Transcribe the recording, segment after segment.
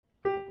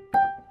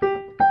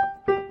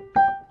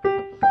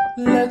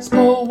Let's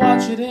go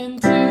watch it in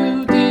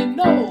 2D.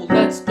 No,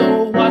 let's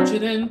go watch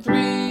it in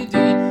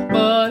 3D.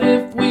 But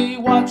if we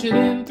watch it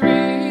in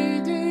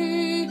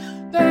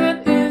 3D, then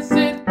is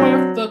it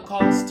worth the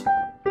cost?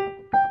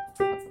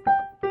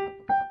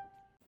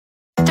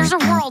 There's a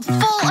world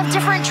full of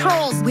different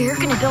trolls. We're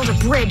gonna build a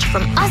bridge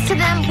from us to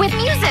them with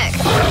music.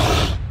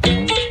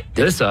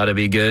 This ought to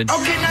be good. The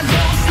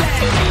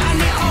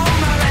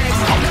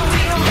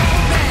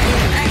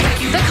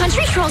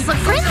country trolls look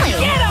friendly.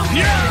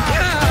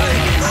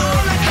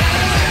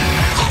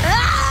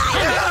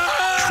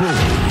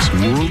 Trolls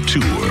World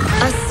Tour.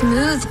 A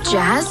smooth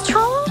jazz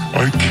troll?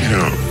 I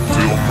can't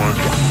feel my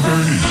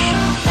face.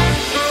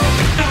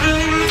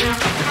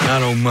 I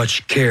don't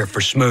much care for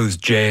smooth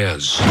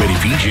jazz. Ready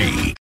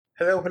PG.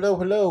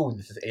 Hello.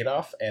 This is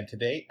Adolf, and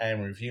today I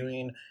am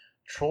reviewing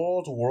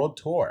Trolls World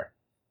Tour.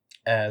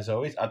 As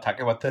always, I'll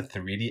talk about the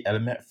 3D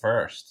element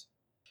first.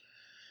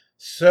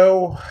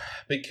 So,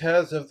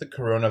 because of the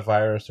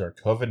coronavirus or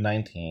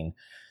COVID-19,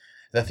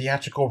 the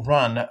theatrical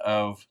run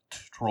of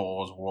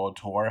Trolls World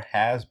Tour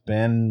has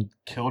been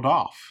killed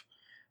off.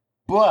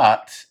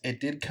 But it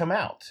did come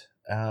out.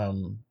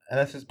 And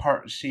this is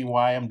partly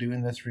why I'm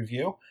doing this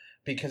review,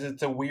 because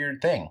it's a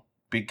weird thing.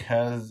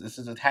 Because this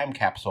is a time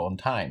capsule in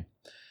time.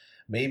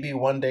 Maybe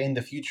one day in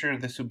the future,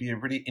 this would be a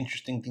really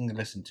interesting thing to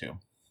listen to.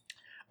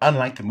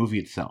 Unlike the movie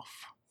itself.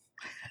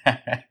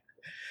 But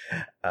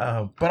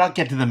I'll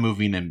get to the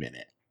movie in a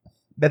minute.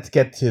 Let's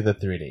get to the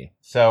 3D.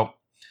 So,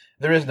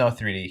 there is no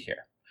 3D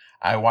here.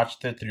 I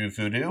watched it through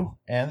Vudu,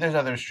 and there's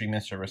other streaming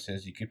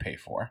services you could pay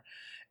for.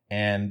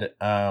 And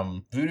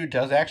Vudu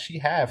does actually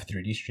have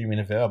 3D streaming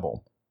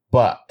available,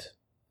 but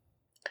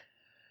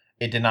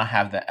it did not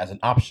have that as an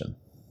option.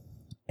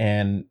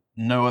 And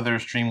no other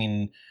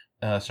streaming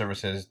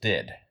services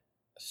did.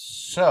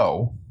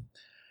 So,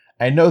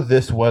 I know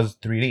this was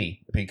 3D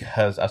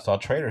because I saw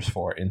trailers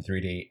for it in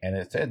 3D, and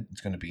it said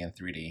it's going to be in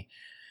 3D.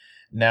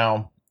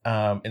 Now,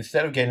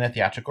 instead of getting a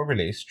theatrical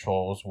release,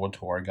 Trolls World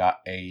Tour got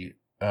a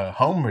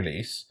home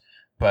release,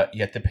 but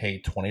you have to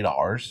pay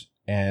 $20.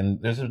 And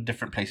there's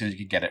different places you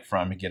could get it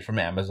from. You get it from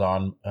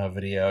Amazon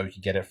Video, you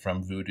can get it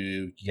from Vudu,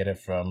 you can get it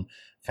from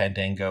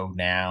Fandango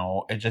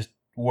Now, it just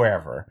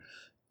wherever.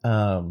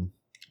 And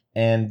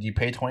you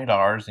pay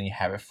 $20 and you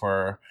have it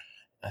for,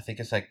 I think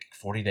it's like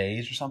 40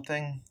 days or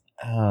something.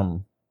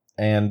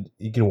 And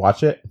you can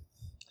watch it.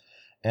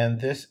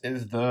 And this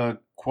is the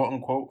quote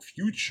unquote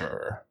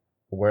future,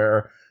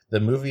 where the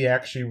movie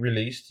actually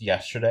released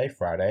yesterday,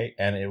 Friday,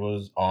 and it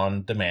was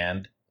on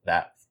demand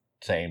that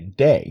same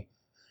day.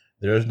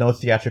 There is no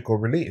theatrical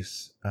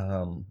release,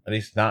 at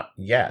least not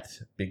yet,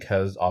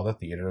 because all the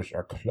theaters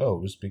are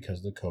closed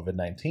because of the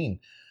COVID-19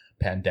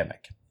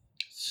 pandemic.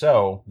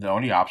 So the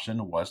only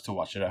option was to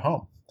watch it at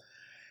home.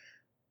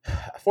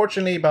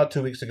 Fortunately, about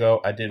 2 weeks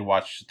ago, I did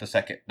watch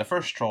the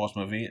first Trolls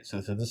movie, so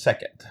this is the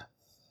second.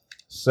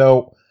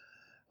 So,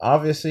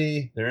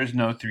 obviously, there is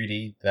no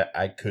 3D that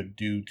I could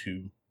do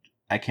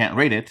I can't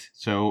rate it,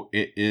 so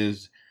it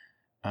is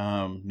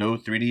no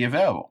 3D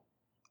available.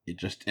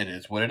 It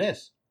is what it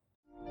is.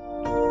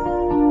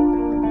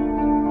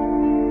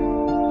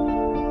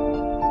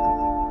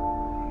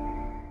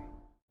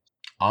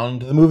 On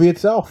to the movie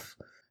itself.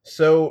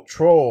 So,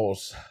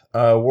 Trolls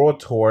World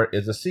Tour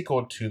is a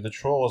sequel to the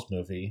Trolls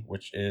movie,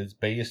 which is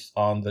based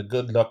on the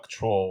Good Luck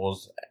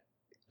Trolls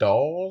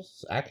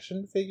dolls,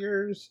 action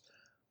figures.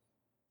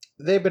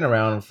 They've been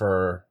around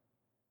for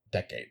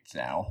decades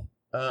now.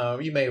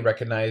 You may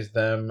recognize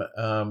them.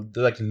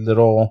 They're like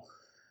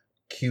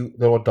cute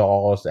little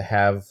dolls that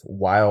have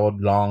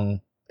wild,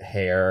 long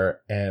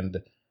hair,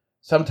 and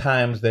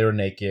sometimes they were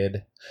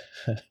naked.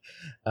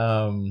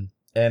 And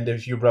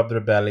if you rub their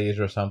bellies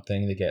or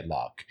something, they get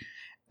locked.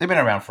 They've been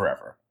around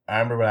forever. I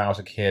remember when I was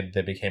a kid,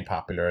 they became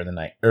popular in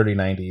the early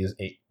 90s,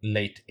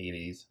 late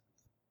 80s.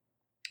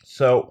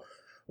 So,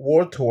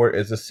 World Tour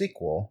is a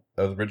sequel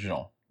of the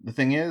original. The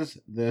thing is,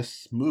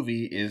 this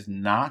movie is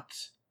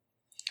not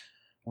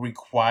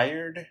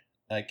required.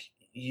 Like,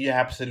 you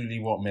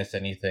absolutely won't miss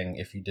anything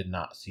if you did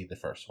not see the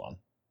first one.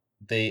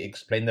 They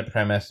explain the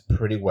premise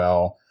pretty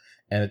well,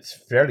 and it's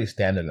fairly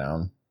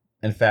standalone.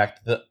 In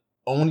fact, the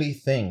only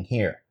thing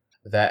here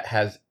that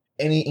has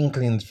any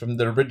inklings from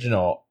the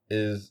original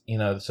is,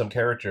 some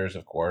characters,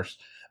 of course,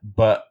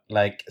 but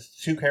like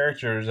 2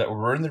 characters that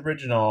were in the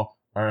original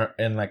are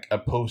in like a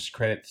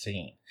post-credit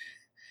scene.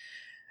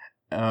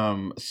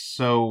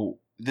 So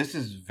this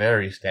is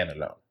very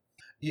standalone.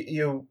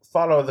 You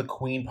follow the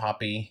Queen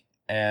Poppy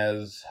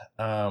as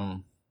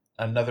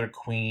another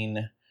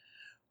queen.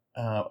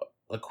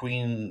 The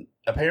queen.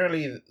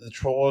 Apparently, the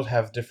trolls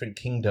have different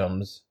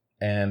kingdoms,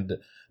 and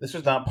this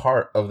was not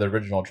part of the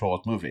original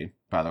Trolls movie.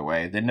 By the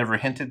way, they never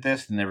hinted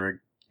this.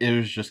 It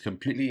was just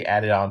completely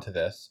added on to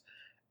this.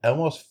 It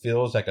almost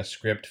feels like a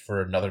script for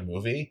another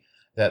movie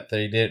that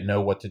they didn't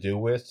know what to do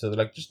with, so they're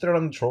like, just throw it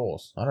on the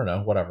Trolls. I don't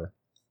know, whatever.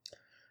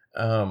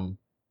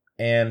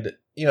 And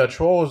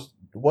Trolls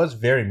was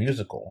very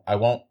musical. I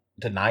won't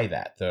deny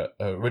that. The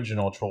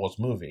original Trolls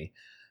movie,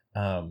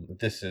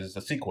 this is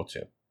a sequel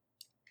to.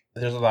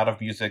 There's a lot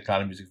of music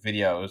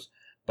videos,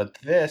 But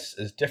this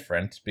is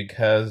different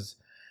because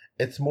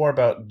it's more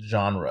about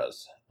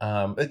genres.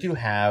 They do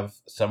have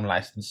some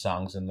licensed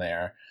songs in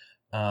there,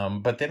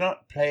 but they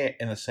don't play it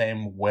in the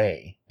same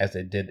way as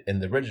they did in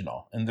the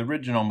original. In the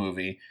original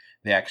movie,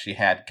 they actually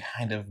had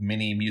kind of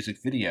mini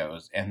music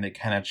videos, and they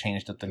kind of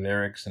changed up the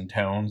lyrics and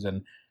tones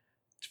and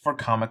for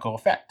comical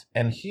effect.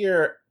 And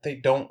here, they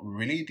don't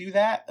really do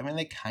that. I mean,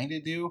 they kind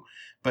of do,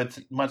 but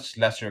to much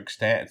lesser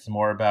extent. It's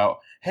more about,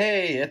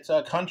 hey, it's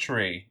a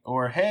country,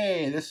 or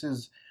hey, this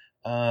is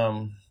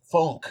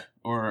folk,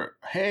 or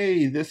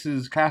hey, this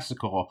is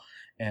classical,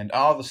 and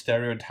all the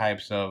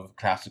stereotypes of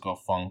classical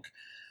funk,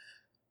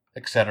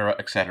 etc.,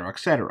 etc.,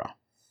 etc.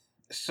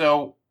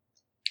 So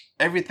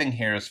everything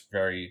here is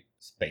very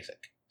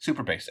basic,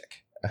 super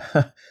basic.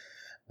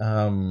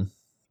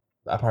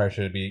 I probably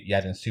should be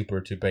adding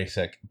super to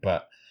basic,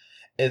 but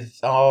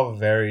it's all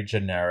very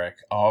generic,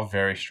 all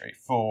very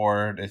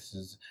straightforward. This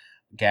is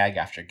gag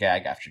after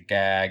gag after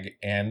gag,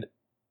 and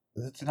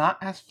it's not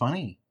as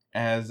funny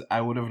as I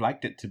would have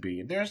liked it to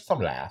be. There's some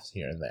laughs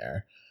here and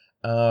there.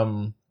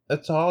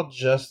 It's all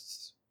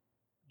just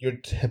your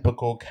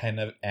typical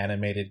kind of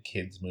animated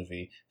kids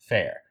movie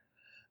fare.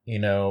 You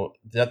know,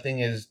 nothing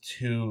is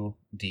too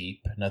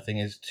deep, nothing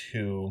is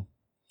too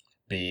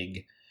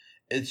big.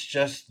 It's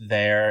just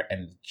there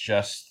and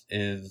just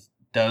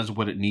does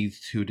what it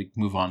needs to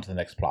move on to the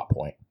next plot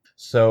point.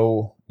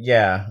 So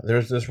yeah,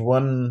 there's this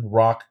one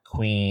rock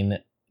queen.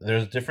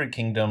 There's different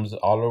kingdoms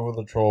all over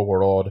the troll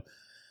world,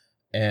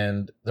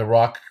 and the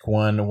rock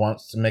one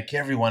wants to make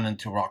everyone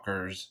into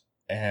rockers.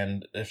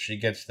 And if she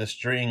gets the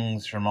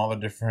strings from all the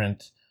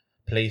different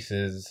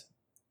places,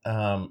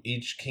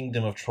 each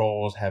kingdom of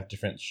trolls have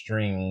different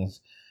strings,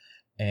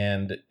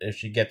 and if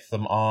she gets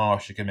them all,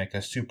 she can make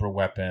a super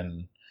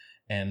weapon.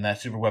 And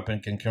that super weapon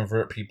can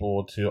convert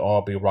people to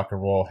all be rock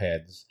and roll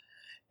heads.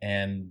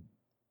 And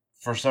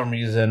for some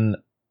reason,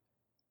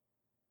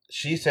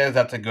 she says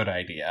that's a good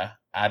idea.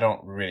 I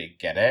don't really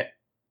get it.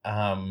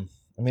 I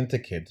mean, it's a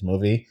kid's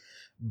movie.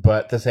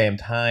 But at the same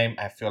time,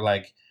 I feel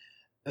like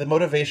the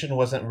motivation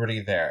wasn't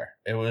really there.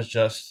 It was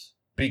just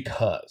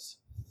because.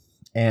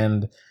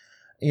 And,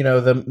 you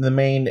know, the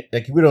main,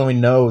 like, we don't even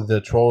know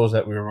the trolls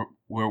that we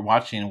were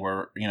watching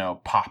were, you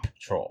know, pop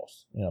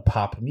trolls. You know,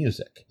 pop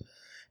music.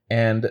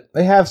 And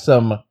they have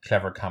some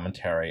clever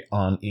commentary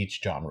on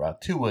each genre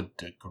to a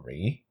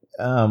degree.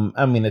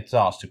 I mean, it's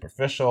all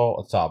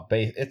superficial.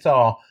 It's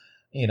all,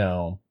 you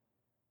know,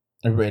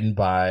 written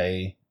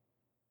by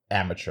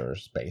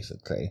amateurs,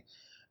 basically.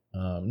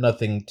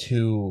 Nothing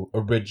too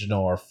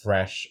original or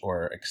fresh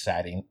or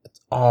exciting. It's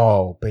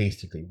all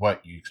basically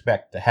what you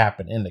expect to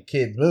happen in the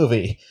kids'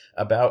 movie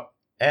about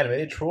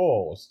animated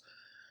trolls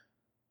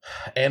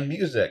and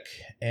music.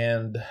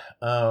 And,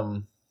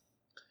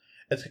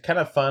 it's kind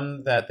of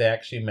fun that they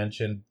actually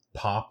mentioned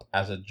pop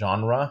as a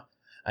genre.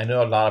 I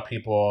know a lot of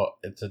people,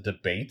 it's a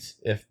debate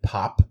if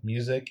pop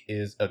music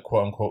is a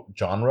quote-unquote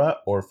genre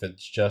or if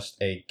it's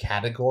just a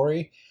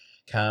category.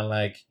 Kind of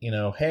like, you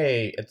know,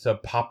 hey, it's a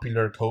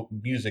popular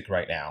music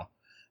right now.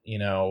 You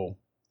know,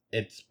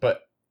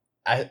 but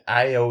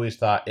I always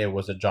thought it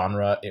was a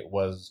genre. It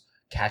was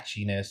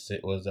catchiness.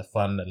 It was a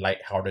fun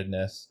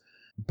lightheartedness.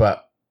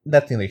 But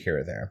that's neither here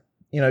or there.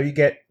 You know, you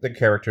get the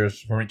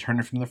characters from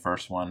returning from the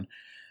first one.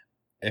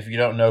 If you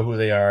don't know who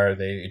they are,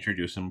 they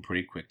introduce them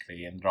pretty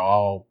quickly, and they're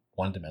all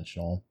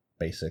one-dimensional,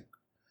 basic.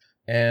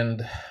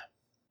 And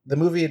the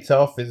movie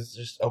itself is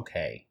just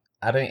okay.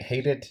 I didn't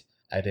hate it.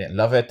 I didn't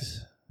love it.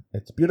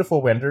 It's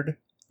beautiful rendered.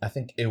 I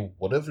think it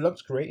would have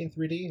looked great in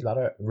 3D. A lot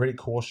of really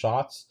cool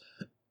shots.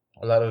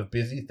 A lot of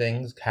busy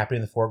things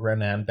happening in the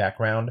foreground and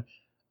background.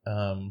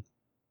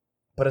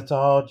 But it's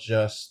all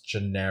just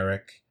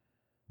generic,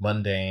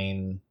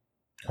 mundane,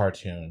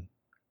 cartoon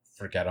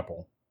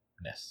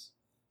forgettableness.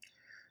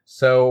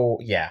 So,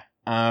 yeah.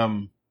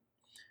 I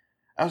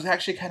was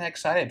actually kind of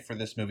excited for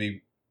this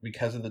movie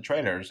because of the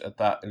trailers. I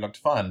thought it looked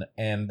fun.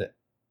 And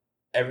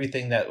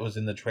everything that was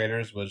in the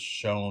trailers was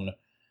shown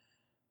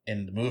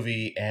in the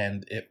movie.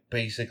 And it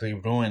basically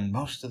ruined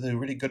most of the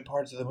really good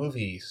parts of the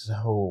movie.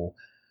 So,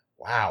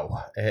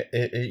 wow.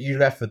 You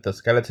left with the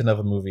skeleton of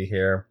a movie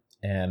here.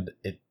 And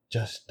it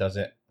just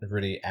doesn't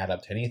really add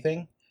up to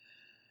anything.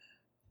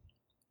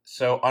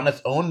 So, on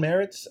its own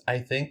merits, I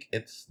think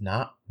it's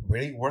not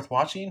really worth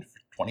watching for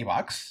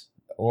 $20.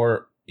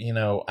 Or, you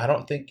know, I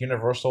don't think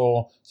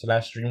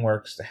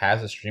Universal/DreamWorks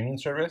has a streaming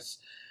service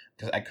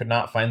because I could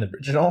not find the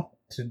original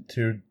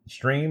to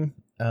stream.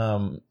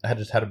 I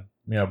just had to,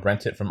 you know,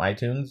 rent it from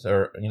iTunes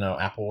or, you know,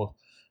 Apple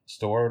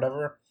Store or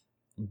whatever.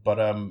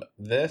 But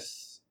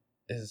this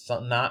is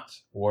not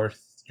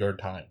worth your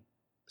time,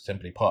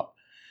 simply put.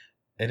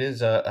 It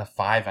is a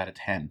 5 out of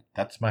 10.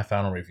 That's my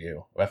final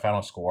review. My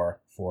final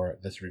score for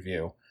this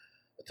review.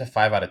 It's a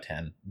 5 out of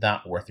 10.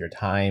 Not worth your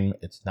time.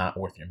 It's not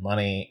worth your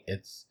money.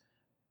 It's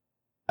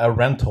a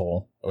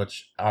rental,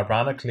 which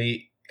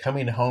ironically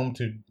coming home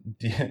to,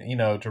 you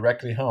know,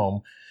 directly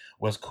home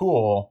was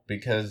cool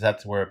because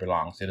that's where it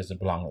belongs. It doesn't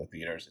belong to the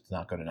theaters. It's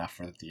not good enough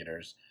for the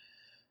theaters.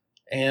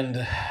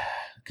 And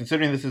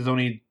considering this is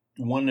only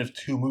one of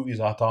two movies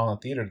I saw in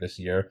the theater this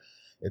year,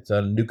 It's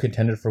a new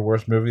contender for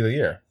worst movie of the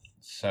year.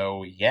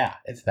 So yeah,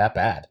 it's that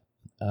bad.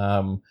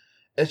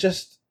 It's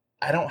just,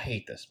 I don't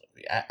hate this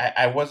movie.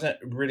 I wasn't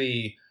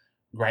really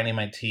grinding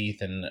my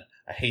teeth and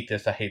I hate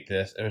this.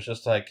 It was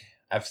just like,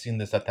 I've seen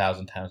this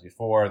 1,000 times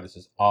before. This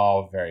is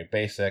all very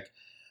basic.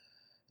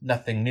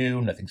 Nothing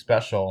new, nothing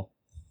special.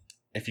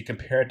 If you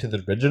compare it to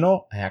the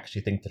original, I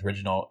actually think the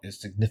original is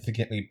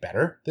significantly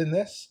better than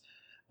this.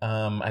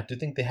 I do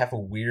think they have a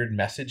weird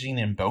messaging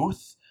in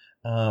both.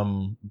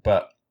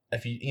 But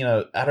if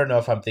I don't know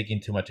if I'm thinking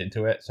too much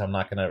into it, so I'm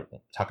not going to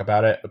talk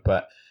about it.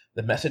 But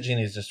the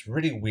messaging is just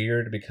really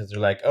weird because they're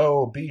like,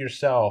 oh, be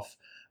yourself,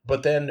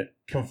 but then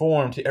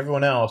conform to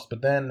everyone else.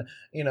 But then,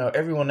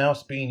 everyone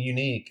else being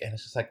unique. And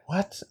it's just like,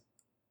 what?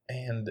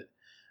 And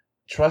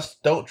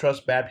don't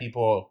trust bad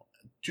people.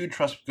 Do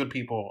trust good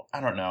people. I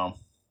don't know.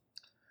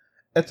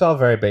 It's all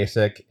very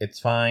basic. It's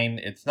fine.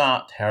 It's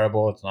not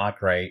terrible. It's not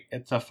great.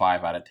 It's a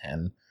 5 out of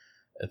 10.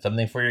 It's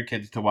something for your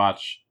kids to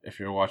watch if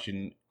you're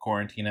watching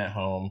quarantine at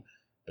home.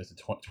 But is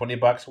it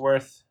 $20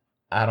 worth?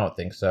 I don't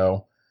think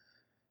so.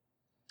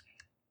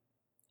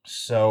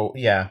 So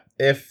yeah,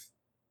 if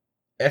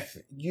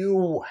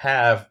you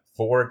have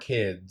 4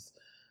 kids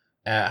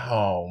at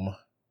home,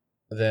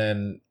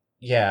 then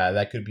yeah,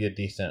 that could be a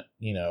decent,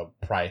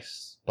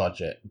 price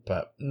budget.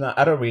 But no,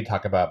 I don't really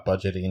talk about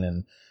budgeting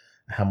and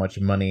how much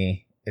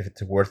money, if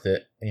it's worth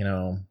it,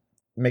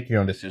 make your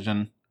own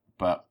decision.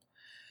 But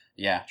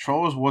yeah,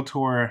 Trolls World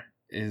Tour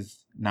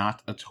is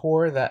not a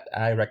tour that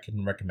I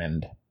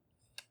recommend.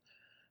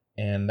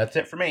 And that's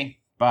it for me.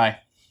 Bye.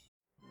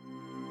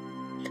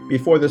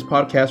 Before this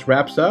podcast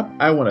wraps up,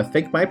 I want to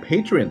thank my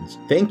patrons.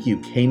 Thank you,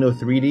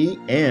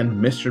 Kano3D and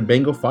Mr.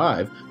 Bengal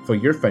 5 for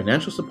your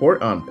financial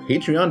support on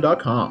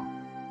patreon.com.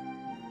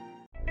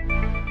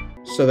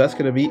 So that's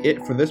going to be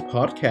it for this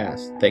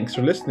podcast. Thanks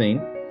for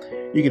listening.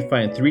 You can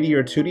find 3D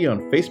or 2D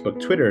on Facebook,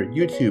 Twitter,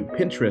 YouTube,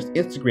 Pinterest,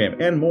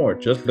 Instagram, and more.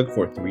 Just look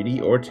for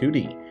 3D or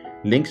 2D.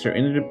 Links are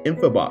in the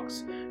info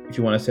box. If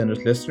you want to send us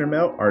listener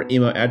mail, our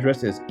email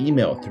address is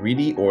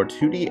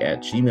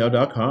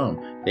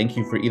email3dortwo@gmail.com. Thank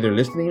you for either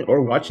listening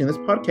or watching this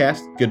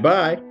podcast.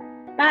 Goodbye.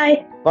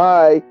 Bye.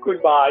 Bye.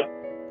 Goodbye.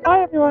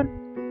 Bye,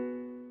 everyone.